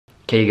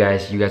Okay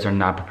guys, you guys are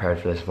not prepared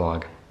for this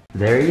vlog.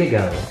 There you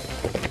go.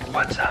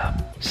 What's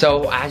up?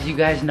 So as you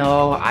guys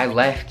know, I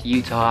left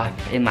Utah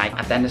in like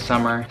at the end of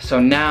summer. So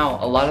now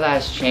a lot of that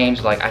has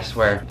changed. Like I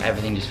swear,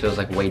 everything just feels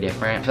like way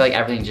different. I feel like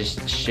everything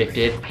just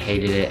shifted. I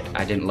hated it,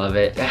 I didn't love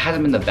it. It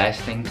hasn't been the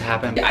best thing to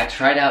happen. I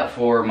tried out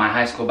for my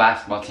high school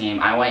basketball team.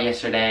 I went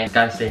yesterday.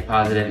 Gotta stay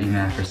positive even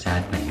after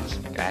sad things.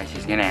 Guys,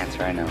 she's gonna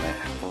answer, I know it.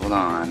 Hold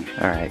on.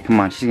 All right, come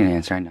on, she's gonna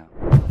answer, I know.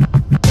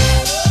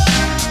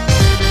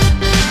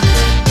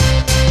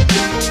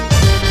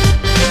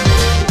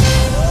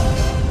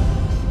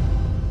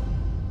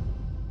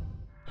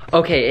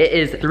 Okay, it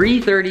is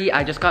 3:30.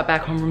 I just got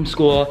back home from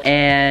school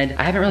and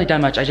I haven't really done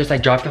much. I just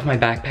like dropped off my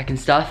backpack and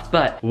stuff,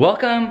 but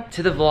welcome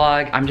to the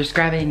vlog. I'm just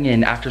grabbing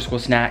an after school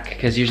snack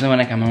because usually when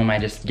I come home, I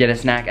just get a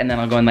snack and then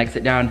I'll go and like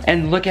sit down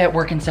and look at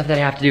work and stuff that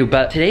I have to do.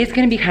 But today's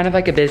gonna be kind of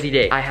like a busy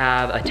day. I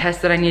have a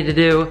test that I need to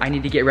do. I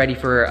need to get ready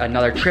for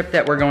another trip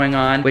that we're going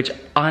on, which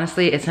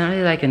honestly, it's not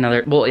really like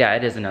another, well, yeah,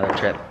 it is another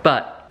trip,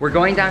 but we're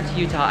going down to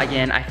Utah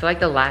again. I feel like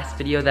the last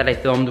video that I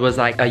filmed was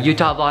like a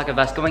Utah vlog of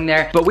us going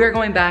there, but we're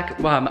going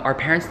back. Our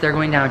parents, they're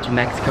going down to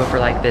Mexico for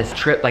like this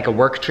trip, like a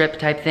work trip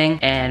type thing.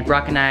 And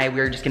Brock and I,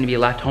 we're just gonna be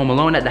left home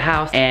alone at the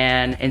house.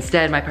 And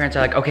instead, my parents are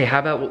like, okay, how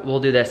about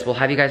we'll do this? We'll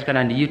have you guys go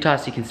down to Utah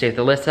so you can stay with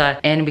Alyssa.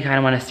 And we kind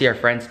of wanna see our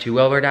friends too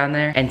while we're down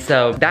there. And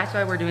so that's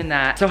why we're doing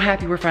that. So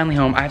happy we're finally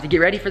home. I have to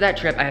get ready for that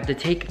trip. I have to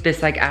take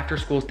this like after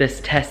school,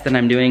 this test that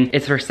I'm doing.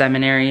 It's for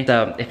seminary,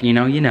 so if you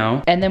know, you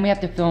know. And then we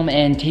have to film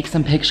and take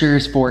some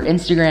pictures for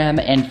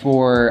Instagram and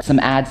for some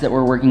ads that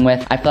we're working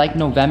with. I feel like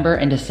November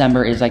and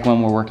December is like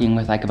when we're working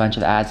with like a bunch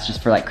of ads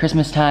just for like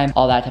Christmas time,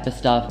 all that type of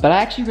stuff. But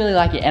I actually really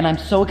like it and I'm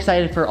so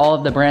excited for all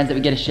of the brands that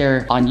we get to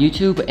share on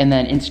YouTube and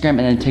then Instagram and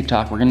then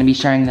TikTok. We're gonna be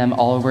sharing them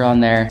all over on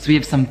there. So we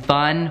have some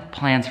fun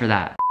plans for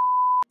that.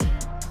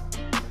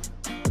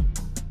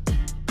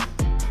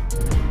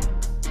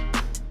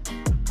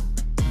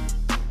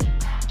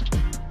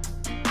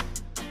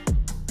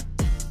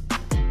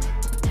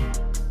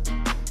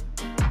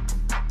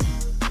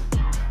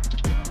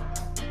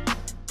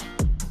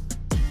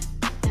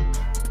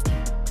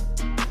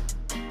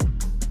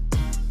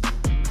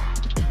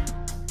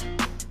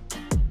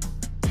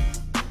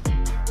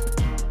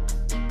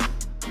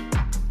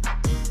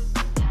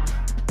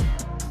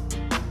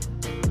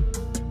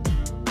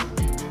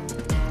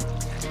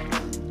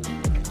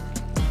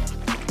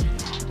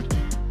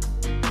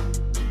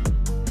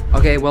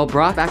 Okay, well,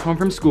 Brock back home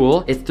from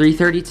school. It's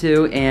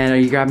 3:32, and are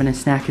you grabbing a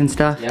snack and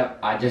stuff? Yep,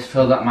 I just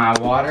filled up my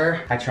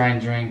water. I try and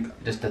drink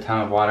just a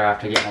ton of water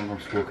after I get home from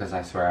school because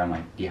I swear I'm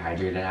like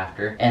dehydrated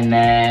after. And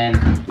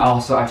then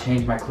also I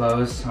changed my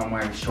clothes, so I'm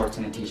wearing shorts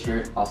and a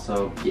t-shirt.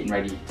 Also getting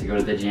ready to go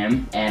to the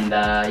gym. And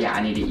yeah,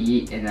 I need to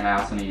eat, and then I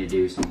also need to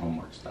do some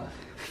homework stuff.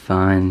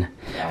 Fun.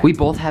 Yeah. We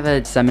both have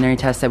a seminary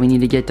test that we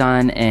need to get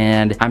done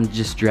and I'm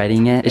just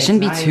dreading it. It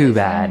shouldn't be too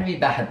bad. It's not gonna be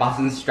bad.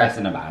 Boston's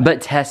stressing about it.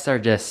 But tests are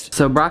just...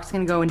 So Brock's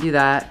gonna go and do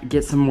that,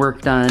 get some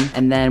work done,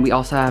 and then we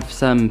also have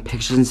some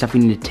pictures and stuff we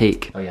need to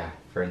take. Oh yeah,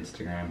 for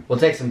Instagram. We'll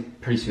take some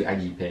pretty sweet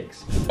IG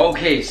pics.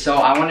 Okay, so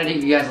I wanted to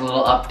give you guys a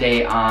little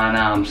update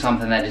on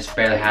something that just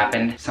barely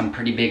happened. Some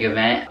pretty big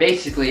event.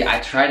 Basically, I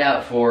tried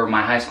out for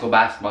my high school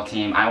basketball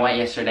team. I went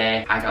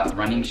yesterday. I got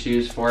running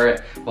shoes for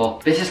it.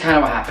 Well, this is kind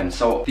of what happened.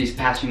 So these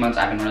past few months,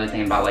 I've been really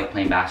thinking about like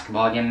playing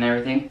basketball again and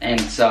everything. And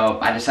so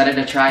I decided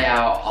to try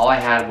out. All I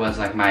had was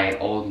like my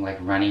old like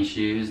running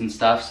shoes and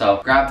stuff.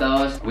 So grabbed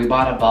those. We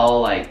bought a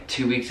ball like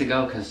 2 weeks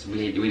ago because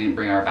we didn't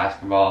bring our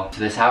basketball to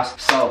this house.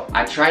 So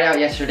I tried out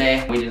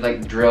yesterday. We did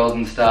like drills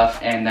and stuff,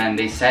 and then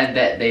they said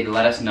that they'd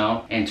let us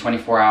know in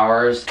 24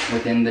 hours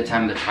within the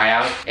time of the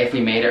tryout if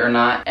we made it or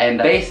not. And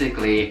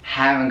basically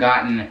haven't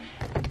gotten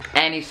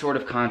any sort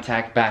of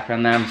contact back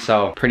from them,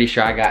 so pretty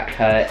sure I got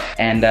cut.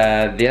 And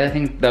the other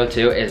thing though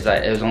too is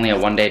that it was only a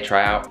 1-day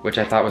tryout, which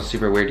I thought was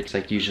super weird because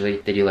like usually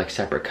they do like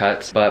separate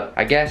cuts, but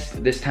I guess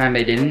this time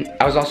they didn't.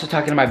 I was also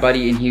talking to my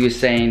buddy and he was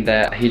saying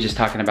that he was just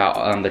talking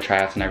about the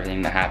tryouts and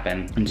everything that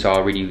happened, and so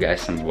I'll read you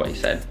guys some of what he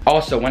said.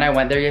 Also, when I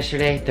went there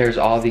yesterday, there's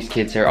all these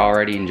kids there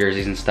already in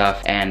jerseys and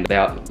stuff, and they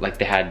all, like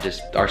they had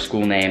just our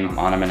school name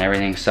on them and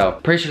everything, so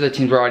pretty sure the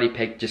teams were already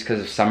picked just because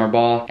of summer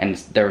ball, and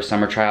there were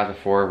summer tryouts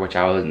before, which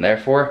I wasn't there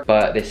for.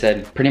 But they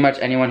said pretty much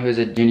anyone who's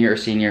a junior or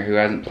senior who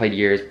hasn't played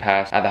years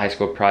past at the high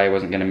school probably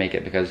wasn't gonna make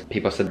it because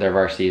people said their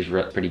varsity is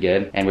pretty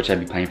good, and which I'd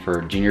be playing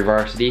for junior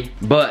varsity.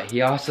 But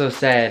he also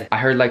said, I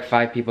heard like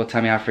 5 people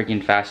tell me how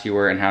freaking fast you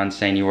were and how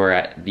insane you were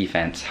at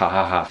defense, ha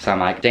ha ha. So I'm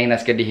like, dang,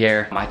 that's good to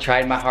hear. I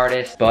tried my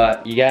hardest,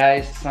 but you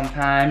guys,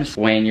 sometimes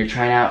when you're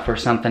trying out for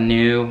something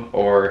new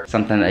or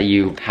something that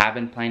you have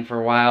been playing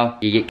for a while,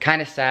 you get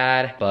kind of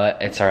sad,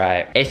 but it's all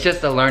right. It's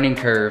just a learning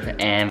curve,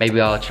 and maybe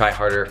I'll try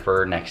harder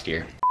for next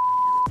year.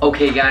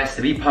 Okay guys,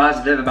 to be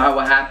positive about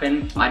what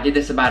happened, I did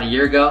this about a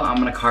year ago. I'm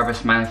gonna carve a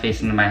smiley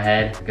face into my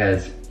head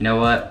because you know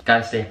what?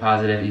 Gotta stay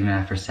positive even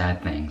after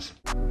sad things.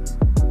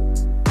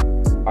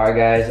 Alright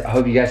guys, I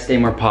hope you guys stay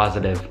more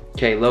positive.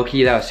 Okay,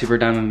 low-key, that was super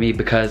dumb of me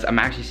because I'm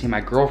actually seeing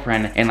my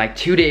girlfriend in like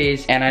 2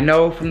 days, and I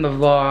know from the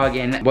vlog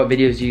and what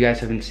videos you guys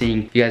have been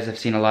seeing, you guys have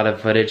seen a lot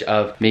of footage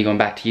of me going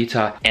back to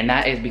Utah, and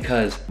that is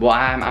because, well,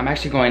 I'm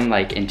actually going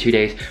like in 2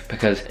 days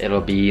because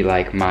it'll be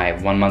like my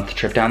 1 month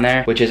trip down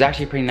there, which is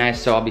actually pretty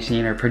nice, so I'll be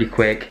seeing her pretty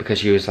quick because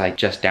she was like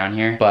just down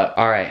here. But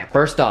alright,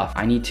 first off,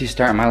 I need to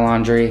start my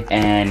laundry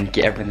and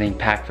get everything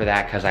packed for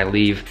that because I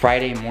leave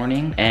Friday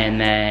morning, and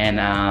then,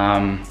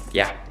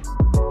 yeah.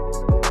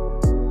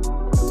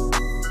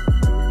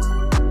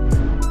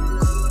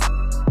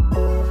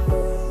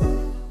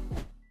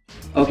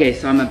 Okay,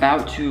 so I'm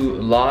about to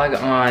log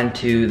on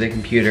to the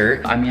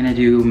computer. I'm gonna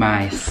do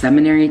my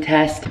seminary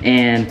test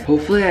and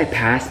hopefully I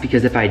pass,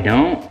 because if I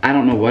don't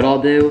know what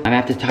I'll do. I'm gonna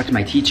have to talk to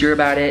my teacher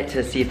about it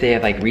to see if they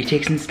have like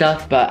retakes and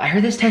stuff. But I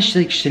heard this test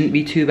like shouldn't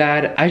be too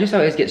bad. I just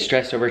always get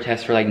stressed over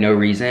tests for like no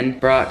reason.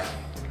 Brock,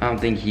 I don't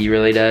think he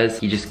really does.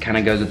 He just kind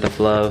of goes with the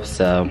flow,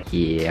 so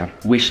yeah.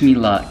 Wish me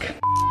luck.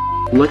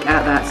 Look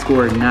at that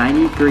score,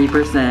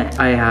 93%.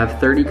 I have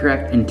 30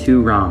 correct and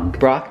 2 wrong.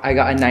 Brock, I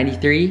got a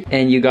 93,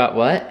 and you got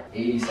what?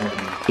 87.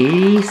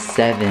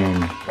 87.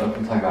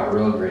 Welcome to talk about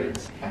real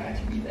grades. I got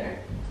to be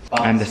there.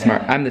 I'm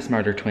the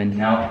smarter twin.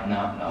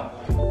 No.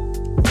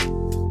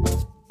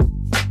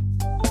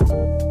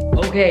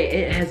 Okay,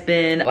 it has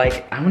been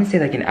like, I wanna say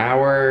like an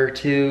hour or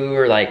 2,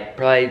 or like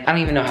probably, I don't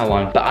even know how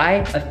long, but I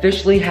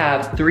officially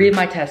have 3 of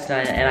my tests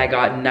done and I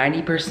got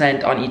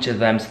 90% on each of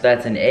them. So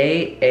that's an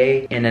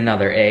A, and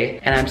another A.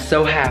 And I'm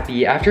so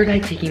happy. After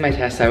like taking my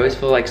tests, I always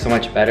feel like so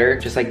much better.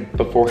 Just like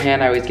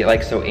beforehand, I always get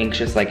like so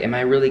anxious, like, am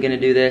I really gonna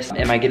do this?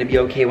 Am I gonna be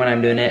okay when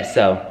I'm doing it?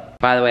 So,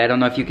 by the way, I don't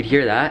know if you could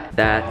hear that.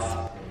 That's...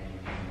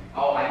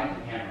 Oh, I need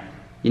the camera.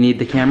 You need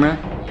the camera?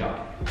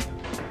 Yeah.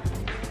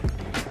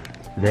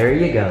 There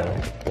you go.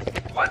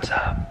 What's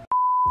up?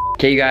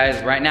 Okay, you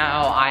guys, right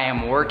now I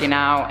am working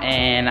out,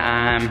 and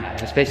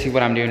that's basically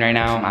what I'm doing right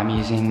now. I'm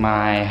using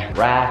my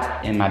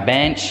rack and my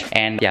bench,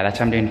 and yeah, that's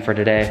what I'm doing for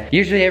today.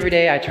 Usually every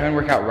day I try and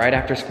work out right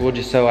after school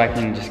just so I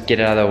can just get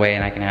it out of the way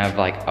and I can have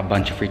like a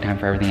bunch of free time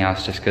for everything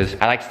else, just because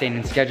I like staying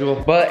in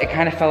schedule. But it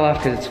kind of fell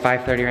off because it's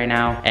 5:30 right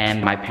now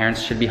and my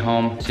parents should be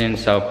home soon,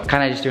 so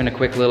kind of just doing a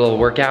quick little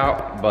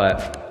workout,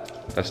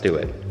 but let's do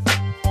it.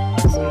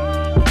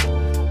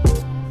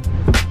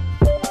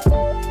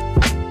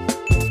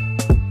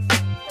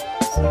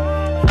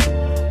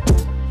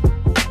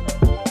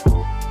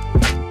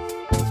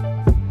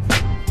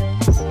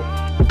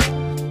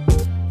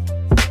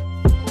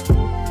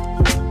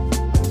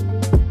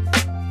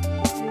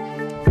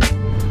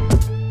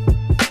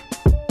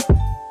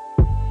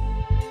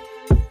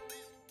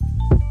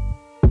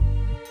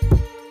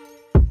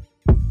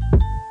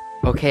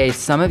 Okay,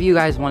 some of you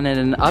guys wanted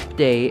an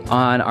update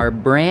on our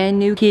brand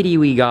new kitty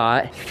we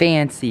got,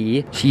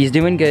 Fancy. She's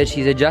doing good.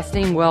 She's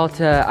adjusting well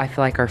to, I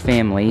feel like, our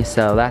family,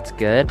 so that's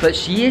good. But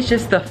she is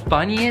just the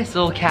funniest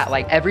little cat.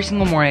 Like, every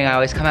single morning I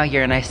always come out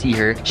here and I see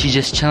her. She's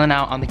just chilling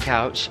out on the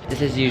couch.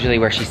 This is usually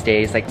where she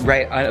stays, like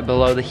right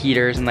below the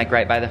heaters and like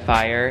right by the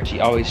fire.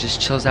 She always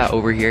just chills out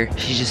over here.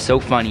 She's just so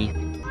funny.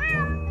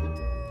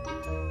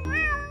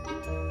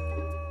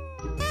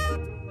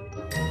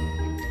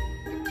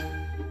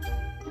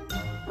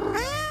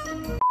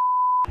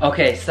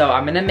 Okay, so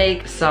I'm gonna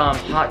make some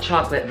hot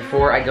chocolate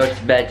before I go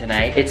to bed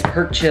tonight. It's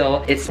Perk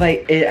Chill. It's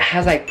like, it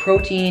has like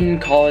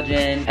protein,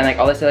 collagen, and like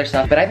all this other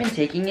stuff. But I've been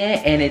taking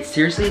it, and it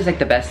seriously is like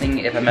the best thing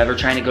if I'm ever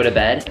trying to go to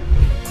bed.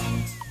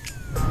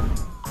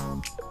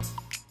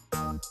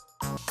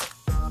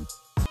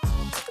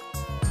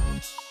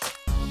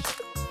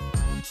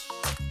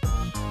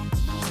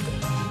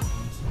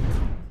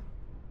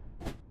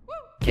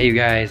 Okay, you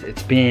guys,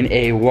 it's been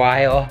a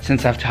while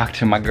since I've talked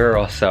to my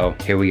girl, so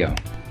here we go.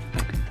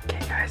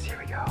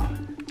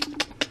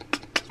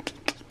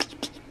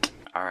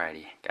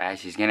 Alrighty, guys,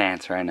 she's gonna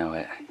answer, I know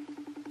it.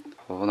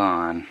 Hold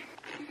on.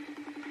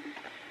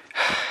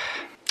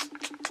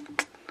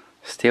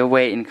 Still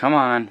waiting, come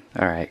on.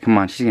 Alright, come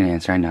on, she's gonna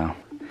answer, I know.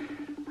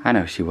 I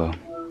know she will.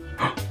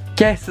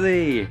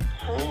 Kesley!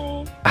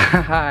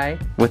 Hi. Hi,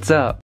 what's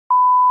up?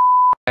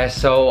 Guys,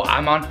 so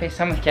I'm on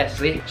FaceTime with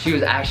Kesley. She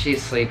was actually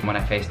asleep when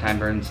I FaceTimed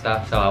her and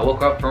stuff, so I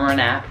woke her up from her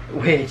nap,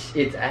 which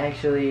it's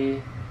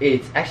actually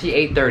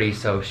 8:30,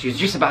 so she was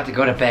just about to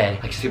go to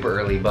bed, like super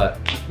early, but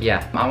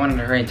yeah. I wanted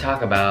to hurry and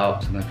talk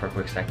about something for a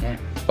quick second.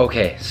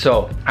 Okay,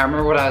 so I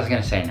remember what I was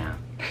gonna say now.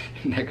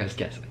 There goes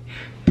Kesley.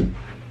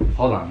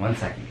 Hold on 1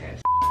 second,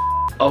 guys.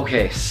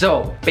 Okay,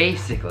 so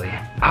basically,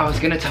 I was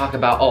gonna talk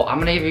about, I'm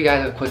gonna give you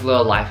guys a quick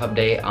little life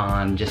update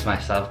on just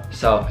myself.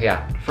 So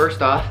yeah,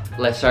 first off,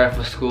 let's start off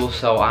with school.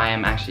 So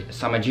I'm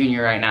a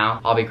junior right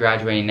now. I'll be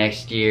graduating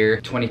next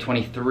year,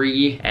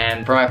 2023.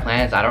 And for my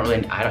plans, I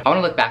wanna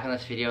look back on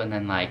this video and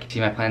then like see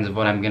my plans of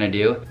what I'm gonna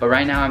do. But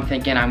right now I'm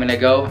thinking I'm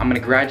gonna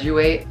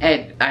graduate,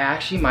 and I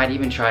actually might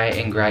even try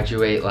and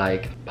graduate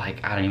like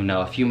I don't even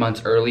know, a few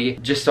months early,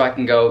 just so I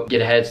can go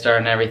get a head start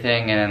and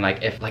everything. And then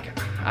like, if like,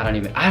 I don't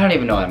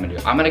even know what I'm gonna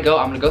do. I'm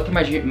gonna go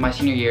through my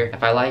senior year.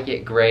 If I like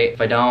it, great.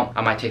 If I don't,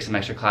 I might take some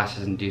extra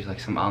classes and do like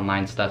some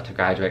online stuff to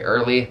graduate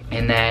early.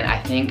 And then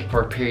I think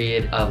for a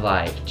period of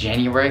like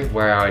January,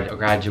 where I would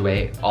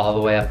graduate all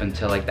the way up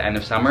until like the end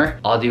of summer,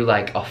 I'll do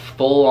like a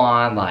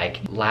full-on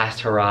like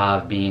last hurrah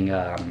of being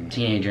a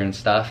teenager and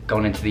stuff,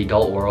 going into the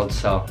adult world.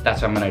 So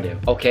that's what I'm gonna do.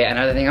 Okay,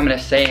 another thing I'm gonna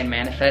say and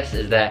manifest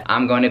is that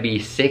I'm going to be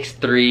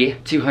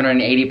 6'3",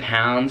 280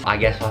 pounds. I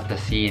guess we'll have to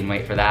see and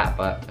wait for that,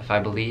 but if I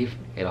believe,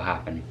 it'll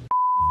happen.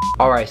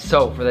 Alright,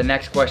 so for the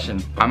next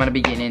question, I'm gonna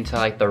be getting into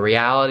like the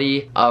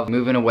reality of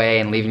moving away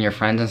and leaving your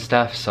friends and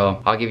stuff.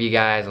 So I'll give you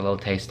guys a little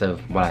taste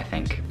of what I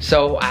think.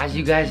 So as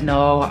you guys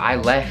know, I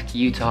left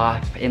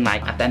Utah in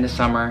like at the end of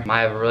summer.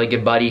 I have a really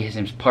good buddy, his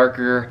name's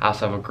Parker. I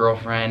also have a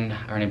girlfriend,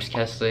 her name's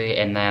Kesley.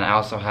 And then I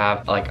also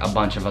have like a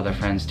bunch of other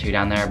friends too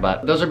down there.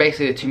 But those are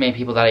basically the two main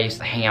people that I used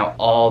to hang out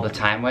all the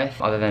time with,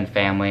 other than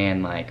family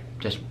and like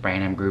just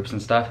random groups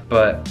and stuff.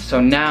 But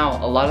so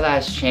now a lot of that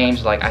has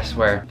changed. Like I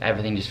swear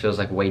everything just feels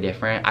like way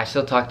different. I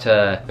still talk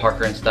to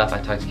Parker and stuff.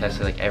 I talk to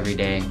Kesley like every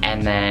day,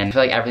 and then I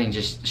feel like everything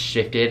just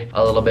shifted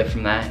a little bit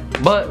from that,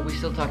 but we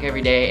still talk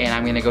every day. And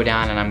I'm gonna go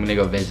down and I'm gonna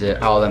go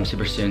visit all of them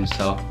super soon.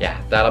 So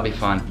yeah, that'll be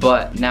fun.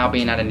 But now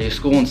being at a new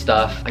school and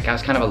stuff, like I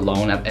was kind of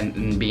alone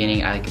in the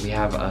beginning. We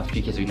have a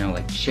few kids we know,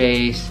 like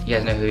Chase. You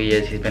guys know who he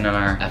is. He's been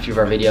on a few of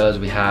our videos.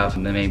 We have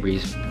the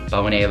Mabrys,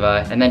 Bo and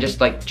Ava, and then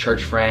just like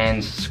church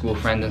friends, school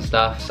friends and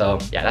stuff. So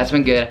yeah, that's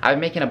been good. I've been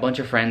making a bunch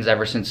of friends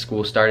ever since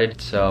school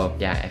started. So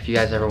yeah, if you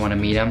guys ever want to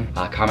meet them,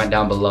 comment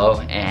down below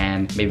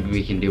and maybe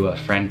we can do a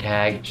friend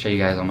tag, show you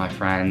guys all my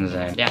friends,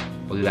 and yeah,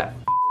 we'll do that.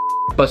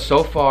 But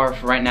so far,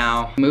 for right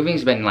now,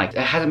 moving's been like, it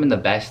hasn't been the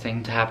best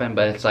thing to happen,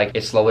 but it's like,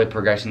 it's slowly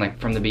progressing. Like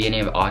from the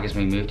beginning of August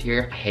when we moved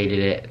here, I hated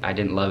it, I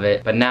didn't love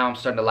it. But now I'm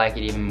starting to like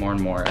it even more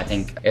and more. I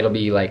think it'll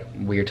be like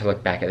weird to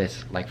look back at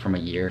this like from a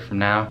year from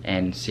now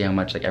and see how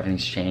much like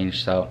everything's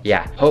changed. So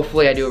yeah,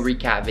 hopefully I do a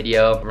recap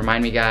video.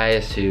 Remind me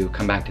guys to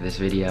come back to this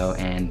video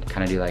and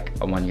kind of do like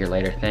a 1 year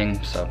later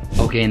thing. So,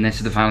 okay, and this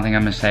is the final thing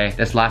I'm gonna say.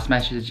 This last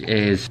message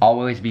is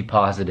always be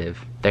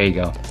positive. There you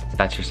go,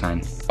 that's your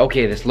sign.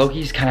 Okay, this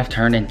low-key's kind of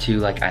turned into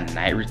like a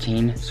night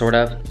routine, sort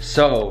of.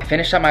 So, I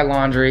finished up my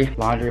laundry.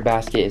 Laundry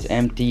basket is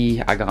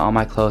empty. I got all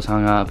my clothes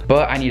hung up.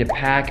 But I need to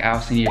pack, I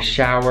also need a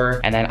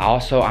shower. And then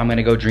also, I'm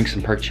gonna go drink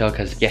some Perk Chill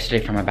because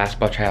yesterday for my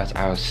basketball tryouts,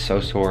 I was so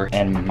sore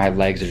and my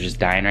legs are just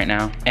dying right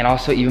now. And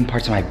also, even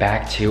parts of my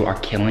back too are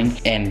killing.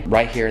 And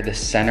right here, the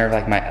center of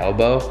like my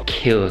elbow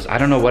kills. I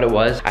don't know what it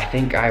was. I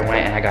think I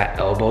went and I got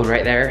elbowed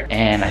right there.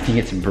 And I think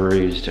it's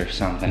bruised or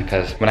something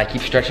because when I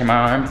keep stretching my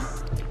arm.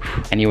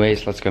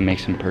 Anyways, let's go make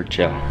some Perk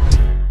Chill.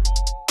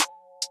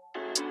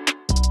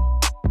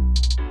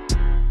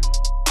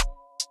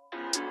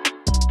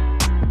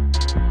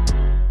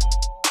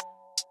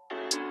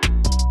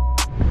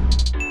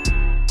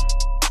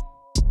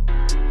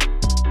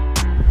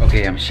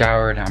 Okay, I'm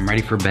showered, I'm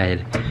ready for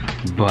bed,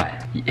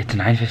 but it's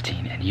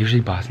 9:15 and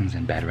usually Boston's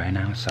in bed right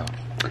now, so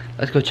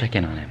let's go check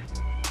in on him.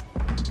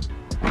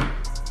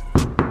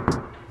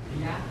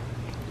 Yeah.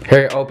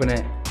 Here, open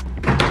it.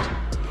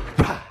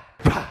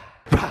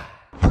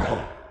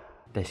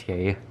 They scare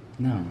you?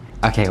 No.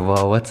 Okay,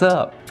 well, what's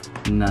up?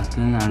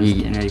 Nothing, I'm just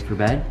getting ready for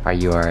bed. Are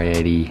you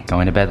already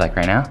going to bed like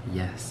right now?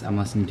 Yes, I'm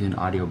listening to an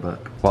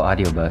audiobook. What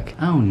audiobook?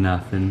 Oh,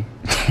 nothing.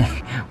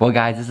 Well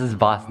guys, this is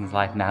Boston's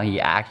life now. He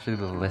actually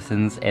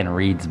listens and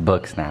reads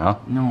books now.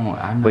 No,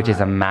 I'm not. Which is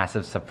a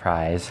massive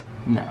surprise.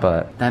 No,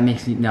 but that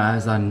makes me, no, I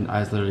was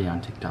literally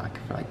on TikTok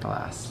for like the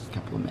last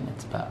couple of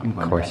minutes, but I'm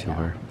going of course to bed you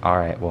now. were. All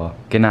right, well,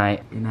 good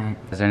night. Good night.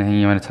 Is there anything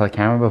you want to tell the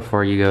camera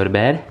before you go to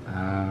bed?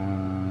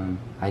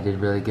 I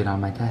did really good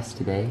on my test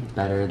today.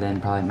 Better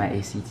than probably my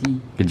ACT.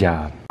 Good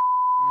job.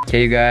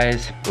 Okay, you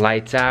guys,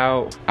 lights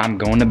out. I'm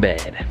going to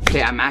bed.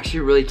 Okay, I'm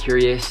actually really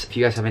curious if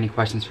you guys have any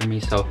questions for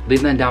me, so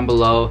leave them down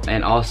below.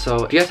 And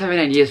also, if you guys have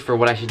any ideas for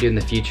what I should do in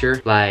the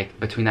future, like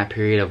between that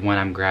period of when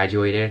I'm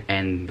graduated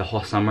and the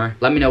whole summer,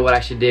 let me know what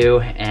I should do,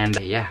 and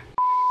yeah.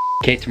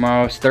 Okay,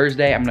 tomorrow's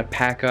Thursday. I'm gonna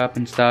pack up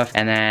and stuff,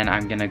 and then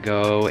I'm gonna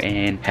go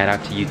and head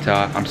out to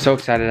Utah. I'm so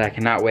excited, I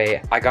cannot wait.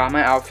 I got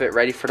my outfit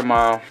ready for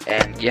tomorrow,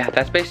 and yeah,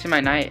 that's basically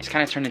my night. It's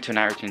kind of turned into a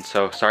night routine,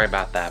 so sorry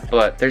about that.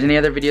 But if there's any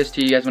other videos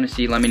too you guys wanna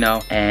see, let me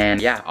know.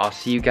 And yeah, I'll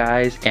see you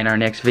guys in our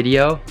next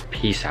video.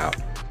 Peace out.